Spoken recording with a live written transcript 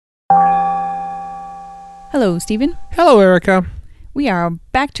Hello, Stephen. Hello, Erica. We are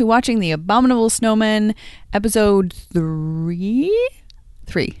back to watching The Abominable Snowmen, episode 3?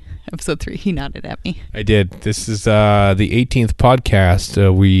 3. Episode 3. He nodded at me. I did. This is the 18th podcast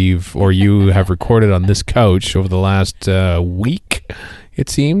you have recorded on this couch over the last week, it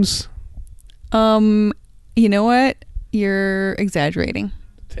seems. You know what? You're exaggerating.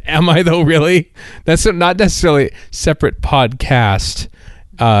 Am I, though, really? That's not necessarily separate podcast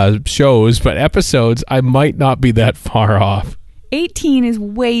shows, but episodes, I might not be that far off. 18 is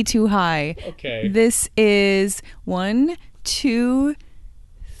way too high. Okay. This is 1, 2,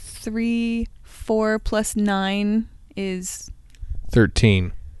 3, 4 plus 9 is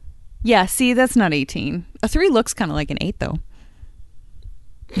 13. Yeah, see, that's not 18. A 3 looks kind of like an 8, though.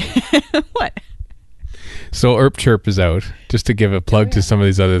 What? So Erp Chirp is out, just to give a plug to some of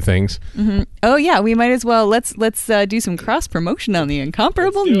these other things. Mm-hmm. Oh yeah, we might as well let's do some cross promotion on the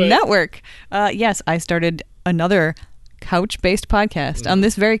Incomparable Network. Yes, I started another couch-based podcast on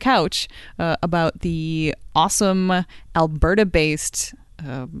this very couch about the awesome Alberta-based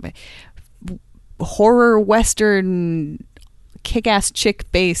horror western kick-ass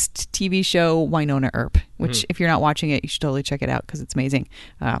chick-based TV show Winona Earp, which if you're not watching it, you should totally check it out because it's amazing.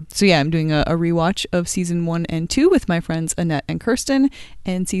 So yeah, I'm doing a rewatch of season 1 and 2 with my friends Annette and Kirsten,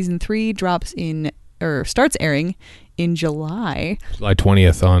 and season 3 starts airing in July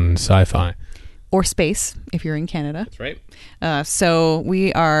 20th on Sci-Fi. Or Space if you're in Canada. That's right. So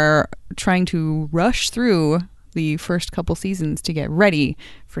we are trying to rush through the first couple seasons to get ready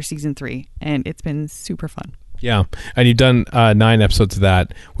for season 3, and it's been super fun. Yeah, and you've done 9 episodes of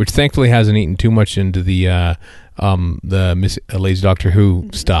that, which thankfully hasn't eaten too much into the Lazy Doctor Who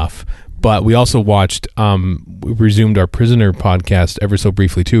stuff. But we also watched, we resumed our Prisoner podcast ever so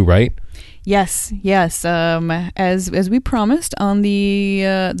briefly too, right? Yes. As we promised on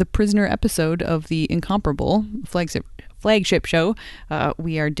the Prisoner episode of the Incomparable flagship show,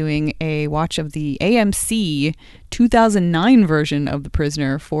 we are doing a watch of the AMC 2009 version of The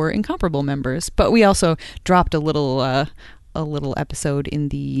Prisoner for Incomparable members. But we also dropped a little episode in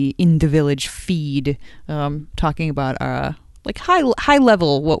the Village feed, talking about high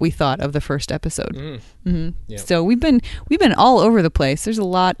level what we thought of the first episode. Mm-hmm. Yeah. So we've been all over the place. There's a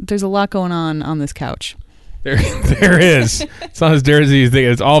lot going on this couch. There is. It's not as dirty as you think.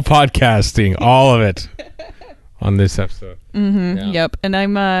 It's all podcasting, all of it. On this episode. Mm-hmm. Yeah. Yep. And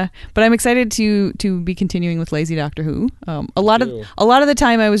I'm excited to be continuing with Lazy Doctor Who. A lot of the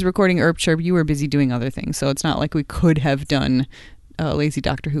time I was recording Erp Chirp, you were busy doing other things, so it's not like we could have done Lazy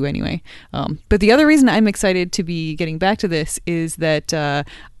Doctor Who anyway. But the other reason I'm excited to be getting back to this is that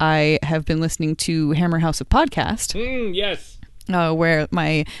I have been listening to Hammer House of Podcast. Yes. Where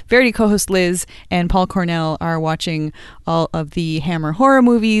my Verity co-host Liz and Paul Cornell are watching all of the Hammer horror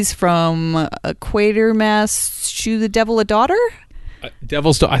movies from Quatermass, Shoe the Devil a Daughter?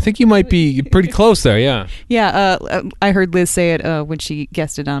 I think you might be pretty close there, yeah. Yeah, I heard Liz say it when she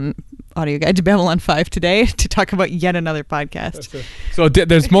guested on Audio Guide to Babylon 5 today to talk about yet another podcast. So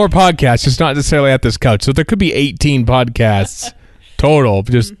there's more podcasts, just not necessarily at this couch. So there could be 18 podcasts total.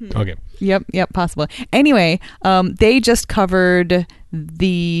 Just, okay. Yep, possible. Anyway, they just covered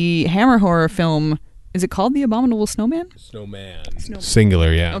the Hammer horror film. Is it called The Abominable Snowman? Snowman.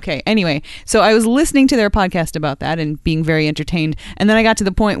 Singular, yeah. Okay, anyway. So I was listening to their podcast about that and being very entertained. And then I got to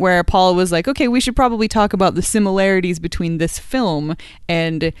the point where Paul was like, okay, we should probably talk about the similarities between this film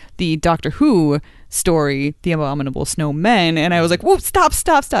and the Doctor Who story, The Abominable Snowmen. And I was like, whoa, stop.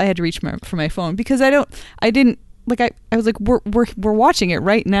 I had to reach for my phone because I was like, we're watching it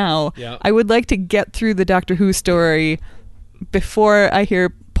right now. Yeah. I would like to get through the Doctor Who story before I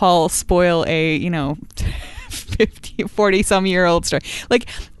hear Paul spoil a 40 some year old story. Like,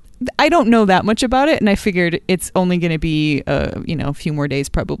 I don't know that much about it, and I figured it's only going to be a few more days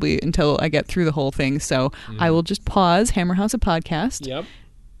probably until I get through the whole thing. So I will just pause Hammer House of Podcast. Yep.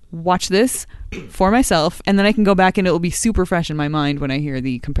 Watch this for myself, and then I can go back and it will be super fresh in my mind when I hear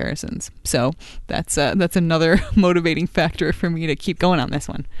the comparisons. So that's another motivating factor for me to keep going on this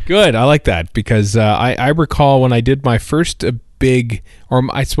one. Good, I like that because I recall when I did my first big, or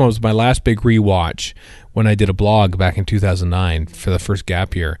I suppose my last big rewatch when I did a blog back in 2009 for the first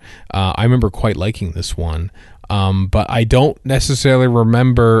gap year. I remember quite liking this one. But I don't necessarily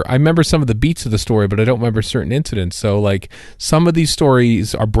remember. I remember some of the beats of the story, but I don't remember certain incidents. So, like, some of these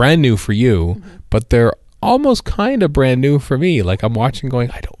stories are brand new for you, but they're almost kind of brand new for me. Like, I'm watching going,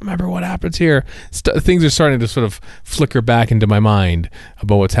 I don't remember what happens here. Things are starting to sort of flicker back into my mind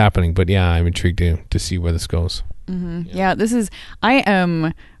about what's happening. But, yeah, I'm intrigued to see where this goes. Mm-hmm. Yeah, I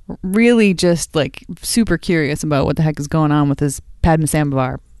am really just, like, super curious about what the heck is going on with this Padma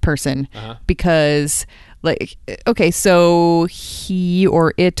Sambhavar person because, like, okay, so he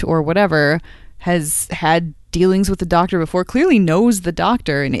or it or whatever has had dealings with the doctor before, clearly knows the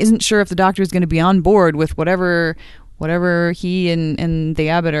doctor, and isn't sure if the doctor is going to be on board with whatever he and the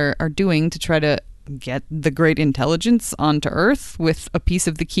abbot are doing to try to get the great intelligence onto Earth with a piece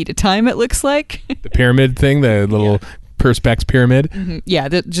of the key to time, it looks like. The pyramid thing, the little Perspex pyramid. Mm-hmm. Yeah,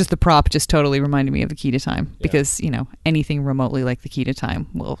 just the prop just totally reminded me of the key to time because, anything remotely like the key to time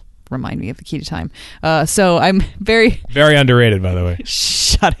will remind me of the key to time. So I'm very... Very underrated, by the way.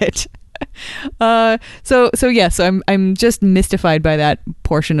 Shut it. So I'm just mystified by that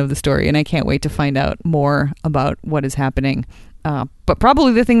portion of the story, and I can't wait to find out more about what is happening. But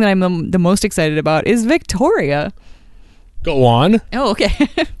probably the thing that I'm the most excited about is Victoria. Go on. Oh, okay.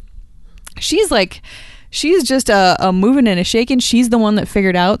 She's just a moving and a shaking. She's the one that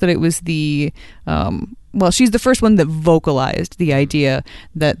figured out that it was the she's the first one that vocalized the idea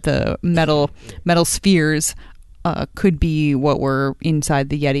that the metal spheres could be what were inside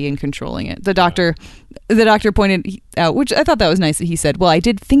the Yeti and controlling it. The doctor pointed out, which I thought that was nice that he said, well, I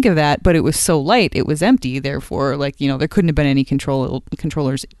did think of that, but it was so light, it was empty. Therefore, there couldn't have been any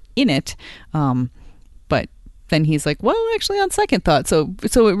controllers in it. But then he's like, well, actually, on second thought. So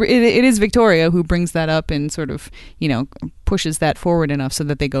it is Victoria who brings that up and sort of, pushes that forward enough so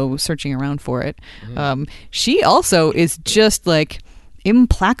that they go searching around for it. Mm-hmm. She also is just like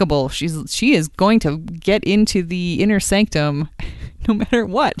implacable. She is going to get into the inner sanctum no matter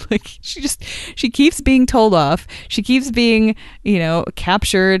what. Like she keeps being told off. She keeps being,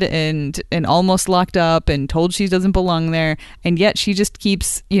 captured and almost locked up and told she doesn't belong there. And yet she just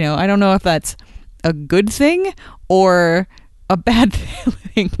keeps, I don't know if that's a good thing or a bad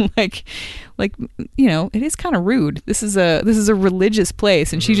thing. like it is kind of rude. This is a religious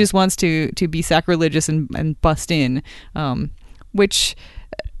place, and she just wants to be sacrilegious and bust in. Which,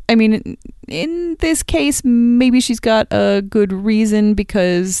 I mean, in this case, maybe she's got a good reason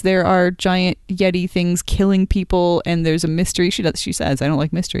because there are giant Yeti things killing people, and there's a mystery. She says, I don't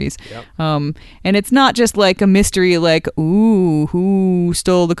like mysteries. Yep. And it's not just like a mystery like, ooh, who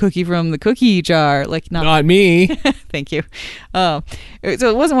stole the cookie from the cookie jar? Like, not me. Thank you. So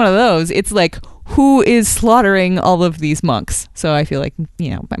it wasn't one of those. It's like, who is slaughtering all of these monks? So I feel like,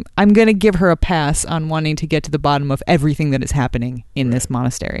 I'm going to give her a pass on wanting to get to the bottom of everything that is happening in this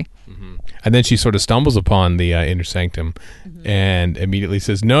monastery. Mm-hmm. And then she sort of stumbles upon the inner sanctum and immediately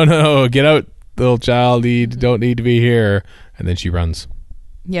says, no, get out, little child. You don't need to be here. And then she runs.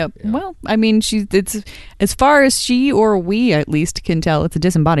 Yep. Yeah. Well, I mean, it's as far as she or we at least can tell, it's a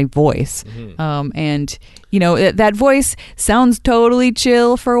disembodied voice. Mm-hmm. And that voice sounds totally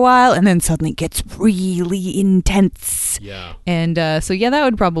chill for a while, and then suddenly gets really intense. Yeah. And that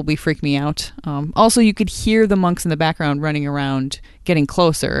would probably freak me out. Also, you could hear the monks in the background running around, getting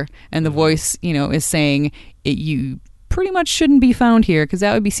closer, and the voice, is saying, you pretty much shouldn't be found here because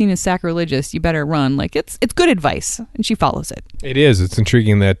that would be seen as sacrilegious. You better run. Like, it's good advice, and she follows it. It is. It's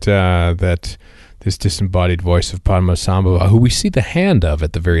intriguing that this disembodied voice of Padmasambhava, who we see the hand of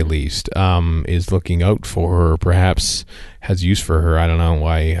at the very least, is looking out for her, perhaps has use for her. I don't know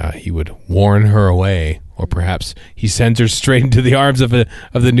why he would warn her away, or perhaps he sends her straight into the arms of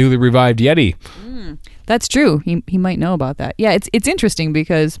the newly revived Yeti. That's true. He might know about that. Yeah, it's interesting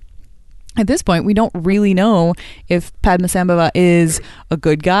because at this point, we don't really know if Padmasambhava is a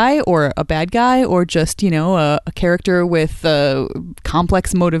good guy or a bad guy, or just, a character with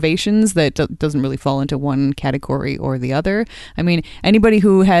complex motivations that doesn't really fall into one category or the other. I mean, anybody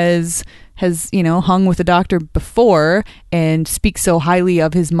who has hung with a doctor before and speaks so highly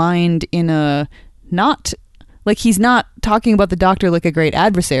of his mind in a not... Like, he's not talking about the doctor like a great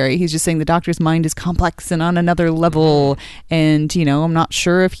adversary. He's just saying the doctor's mind is complex and on another level. And, I'm not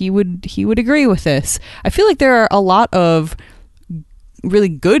sure if he would agree with this. I feel like there are a lot of really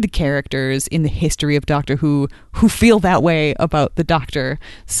good characters in the history of Doctor Who feel that way about the doctor.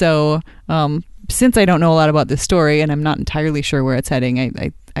 So, since I don't know a lot about this story and I'm not entirely sure where it's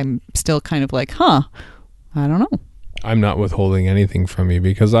heading, I'm still kind of like, I don't know. I'm not withholding anything from you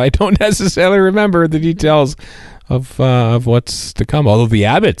because I don't necessarily remember the details of what's to come. Although the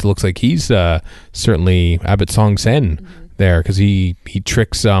abbot looks like he's certainly Abbot Song Sen there, because he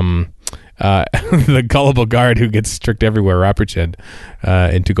tricks the gullible guard who gets tricked everywhere, Rapperchen,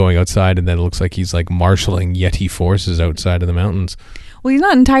 into going outside, and then it looks like he's like marshalling Yeti forces outside of the mountains. Well, he's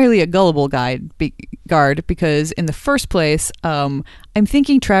not entirely a gullible guard because in the first place, I'm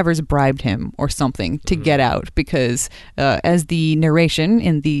thinking Travers bribed him or something to get out because as the narration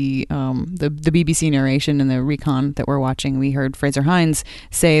in the BBC narration in the recon that we're watching, we heard Fraser Hines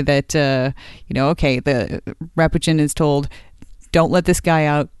say that, the Rappuchin is told, don't let this guy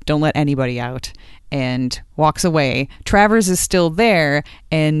out, don't let anybody out, and walks away. Travers is still there,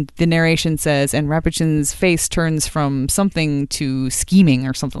 and the narration says, and Raputin's face turns from something to scheming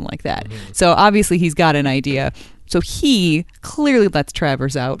or something like that. So obviously he's got an idea. So he clearly lets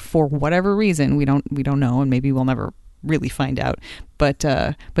Travers out for whatever reason. We don't know, and maybe we'll never really find out. But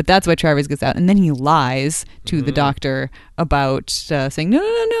that's why Travers gets out, and then he lies to the doctor about saying,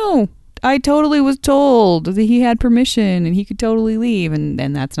 no. I totally was told that he had permission and he could totally leave, and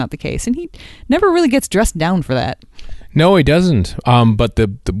that's not the case. And he never really gets dressed down for that. No, he doesn't. But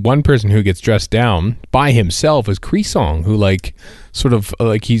the one person who gets dressed down by himself is Cresong, who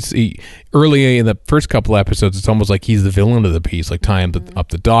he early in the first couple episodes, it's almost like he's the villain of the piece, like tying up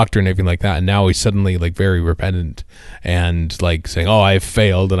the doctor and everything like that. And now he's suddenly like very repentant and like saying, "Oh, I've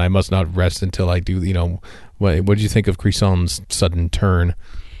failed and I must not rest until I do." You know, what do you think of Cresong's sudden turn?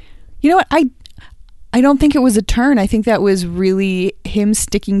 You know what? I don't think it was a turn. I think that was really him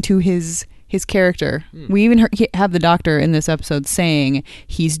sticking to his character. We even have the doctor in this episode saying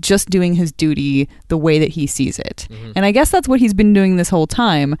he's just doing his duty the way that he sees it. And I guess that's what he's been doing this whole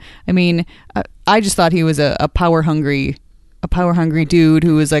time. I mean, I just thought he was a power hungry dude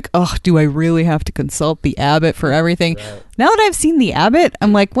who was like, oh, do I really have to consult the abbot for everything? Right. Now that I've seen the abbot,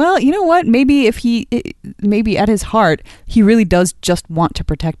 I'm like, well, you know what? Maybe maybe at his heart, he really does just want to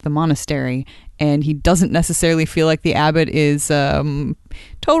protect the monastery, and he doesn't necessarily feel like the abbot is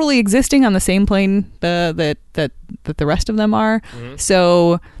totally existing on the same plane that the rest of them are.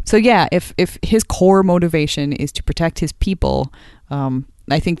 So yeah, if his core motivation is to protect his people,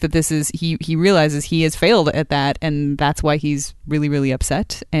 I think that this is he realizes he has failed at that, and that's why he's really, really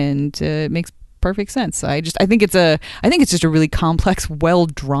upset, and it makes perfect sense. I think it's just a really complex, well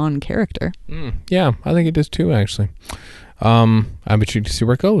drawn character. Yeah, I think it is too, actually. I'm intrigued to see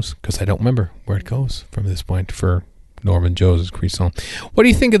where it goes, because I don't remember where it goes from this point for Norman Joes as Cresson. What do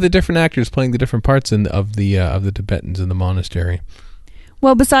you think of the different actors playing the different parts of the Tibetans in the monastery?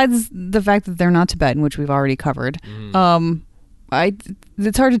 Well, besides the fact that they're not Tibetan, which we've already covered,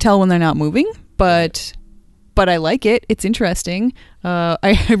 it's hard to tell when they're not moving, but I like it. It's interesting.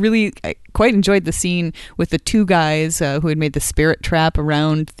 I quite enjoyed the scene with the two guys who had made the spirit trap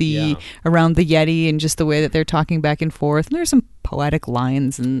around the Yeti, and just the way that they're talking back and forth. And there's some poetic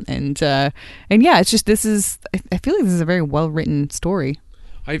lines, and yeah, it's just I feel like this is a very well written story.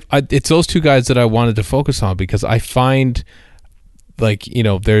 It's those two guys that I wanted to focus on, because I find, like, you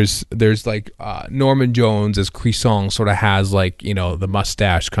know, there's like Norman Jones as Cresson sort of has, like, you know, the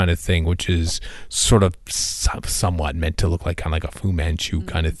mustache kind of thing, which is sort of somewhat meant to look like kind of like a Fu Manchu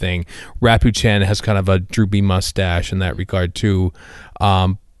kind of thing. Raputin has kind of a droopy mustache in that regard too.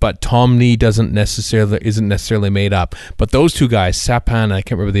 But Tom Nee isn't necessarily made up. But those two guys, Sapan, I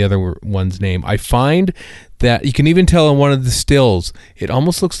can't remember the other one's name, I find that you can even tell in one of the stills, it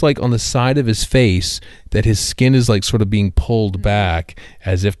almost looks like on the side of his face that his skin is like sort of being pulled back,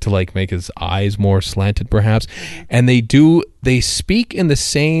 as if to like make his eyes more slanted perhaps. And they speak in the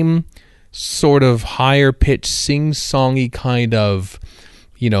same sort of higher pitched, sing-songy kind of,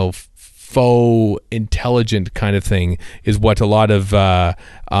 you know, faux intelligent kind of thing is what a lot of UK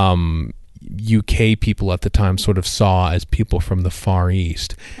people at the time sort of saw as people from the Far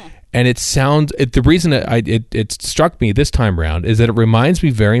East. And the reason it struck me this time around is that it reminds me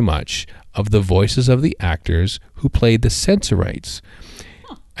very much of the voices of the actors who played the Sensorites.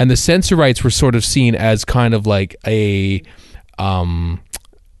 And the Sensorites were sort of seen as kind of like a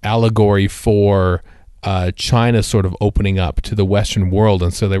allegory for China sort of opening up to the Western world,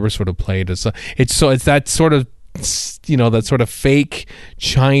 and so they were sort of played as it's that sort of, you know, that sort of fake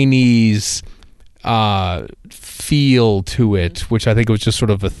Chinese feel to it, which I think was just sort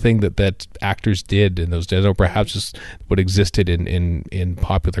of a thing that actors did in those days, or perhaps just what existed in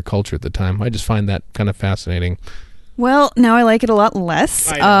popular culture at the time. I just find that kind of fascinating. Well, now I like it a lot less.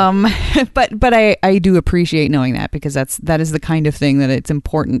 But I do appreciate knowing that, because that is the kind of thing that it's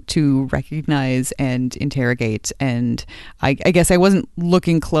important to recognize and interrogate. And I guess I wasn't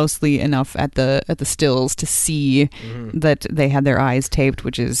looking closely enough at the stills to see that they had their eyes taped,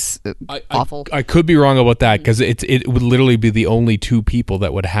 which is awful. I could be wrong about that, because it would literally be the only two people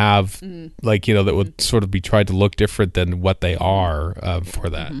that would have like, you know, that would sort of be tried to look different than what they are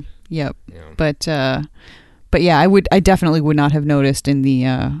for that. Yep. Yeah. But yeah, I definitely would not have noticed in the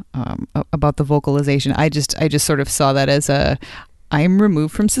about the vocalization. I just sort of saw that as I'm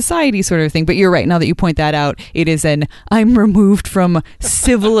removed from society sort of thing. But you're right. Now that you point that out, it is an I'm removed from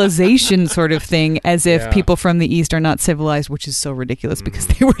civilization sort of thing, as if people from the East are not civilized, which is so ridiculous because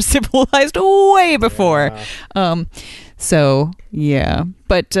they were civilized way before. So yeah,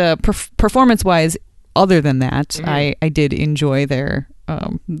 but performance wise, other than that, I did enjoy their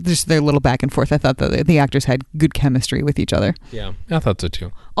just their little back and forth. I thought that the actors had good chemistry with each other. Yeah, I thought so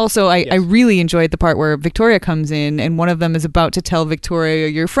too. Also, I really enjoyed the part where Victoria comes in and one of them is about to tell Victoria,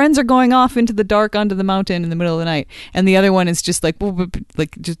 your friends are going off into the dark onto the mountain in the middle of the night. And the other one is just like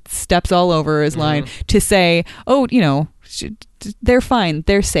just steps all over his line to say, oh, you know, they're fine.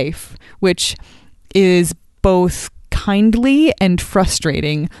 They're safe, which is both kindly and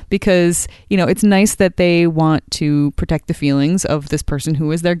frustrating because, you know, it's nice that they want to protect the feelings of this person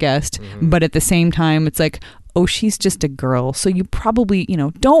who is their guest, but at the same time it's like, oh, she's just a girl, so you probably, you know,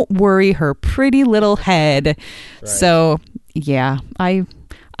 don't worry her pretty little head. Right. So yeah, I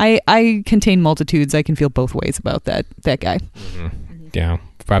contain multitudes. I can feel both ways about that guy. Yeah,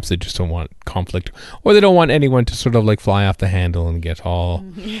 perhaps they just don't want conflict, or they don't want anyone to sort of like fly off the handle and get all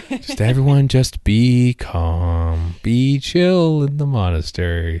just everyone just be calm, be chill in the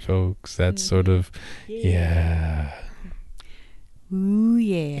monastery, folks. That's sort of ooh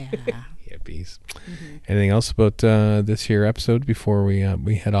yeah. Hippies. Anything else about this here episode before we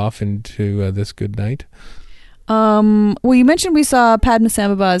head off into this good night? Well, you mentioned we saw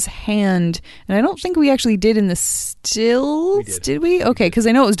Padmasambhava's hand, and I don't think we actually did in the stills. Did we? Okay, because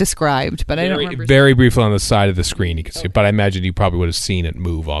I know it was described, but I don't remember. Very briefly on the side of the screen, you can see it, but I imagine you probably would have seen it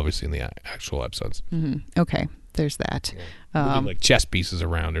move, obviously, in the actual episodes. Okay, there's that. Moving like chess pieces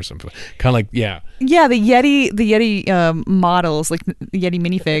around or something, kind of like the Yeti models, like the Yeti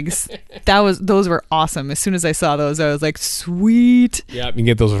minifigs. Those were awesome. As soon as I saw those, I was like, sweet. Yeah, you can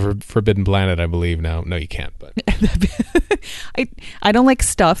get those for Forbidden Planet, I believe. Now, no, you can't. But I don't like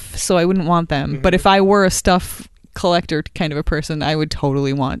stuff, so I wouldn't want them. But if I were a stuff collector kind of a person, I would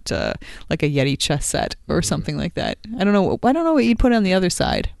totally want like a Yeti chess set or something like that. I don't know what you'd put on the other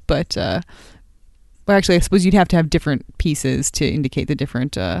side, but. Well, actually, I suppose you'd have to have different pieces to indicate the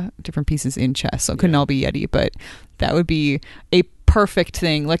different pieces in chess. So it couldn't all be Yeti, but that would be a perfect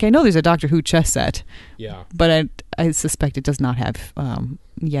thing. Like, I know there's a Doctor Who chess set, but I suspect it does not have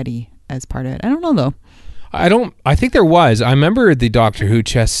Yeti as part of it. I don't know though. I think there was. I remember the Doctor Who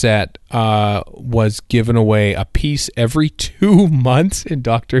chess set was given away a piece every 2 months in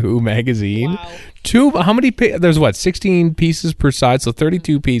Doctor Who magazine. Wow. How many? There's 16 pieces per side, so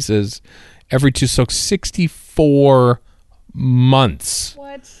 32 pieces. Every 64 months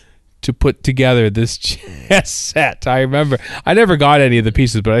to put together this chess set. I remember. I never got any of the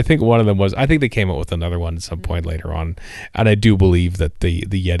pieces, but I think one of them was. I think they came out with another one at some point later on, and I do believe that the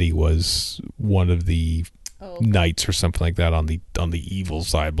Yeti was one of the knights or something like that on the evil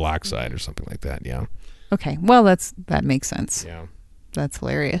side, black side, or something like that. Yeah. Okay. Well, that makes sense. Yeah. That's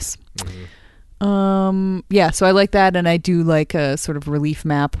hilarious. So I like that, and I do like a sort of relief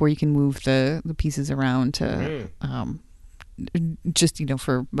map where you can move the pieces around to just, you know,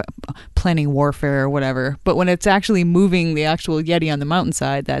 for planning warfare or whatever. But when it's actually moving the actual Yeti on the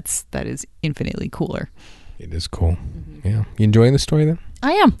mountainside, that is infinitely cooler. It is cool. Yeah. You enjoying the story then?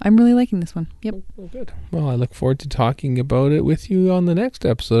 I am. I'm really liking this one. Yep. Oh, good. Well, I look forward to talking about it with you on the next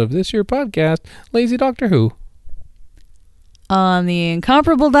episode of this here podcast, Lazy Doctor Who. On the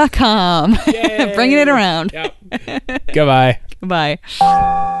incomparable.com. Bringing it around. Yep. Goodbye. Goodbye.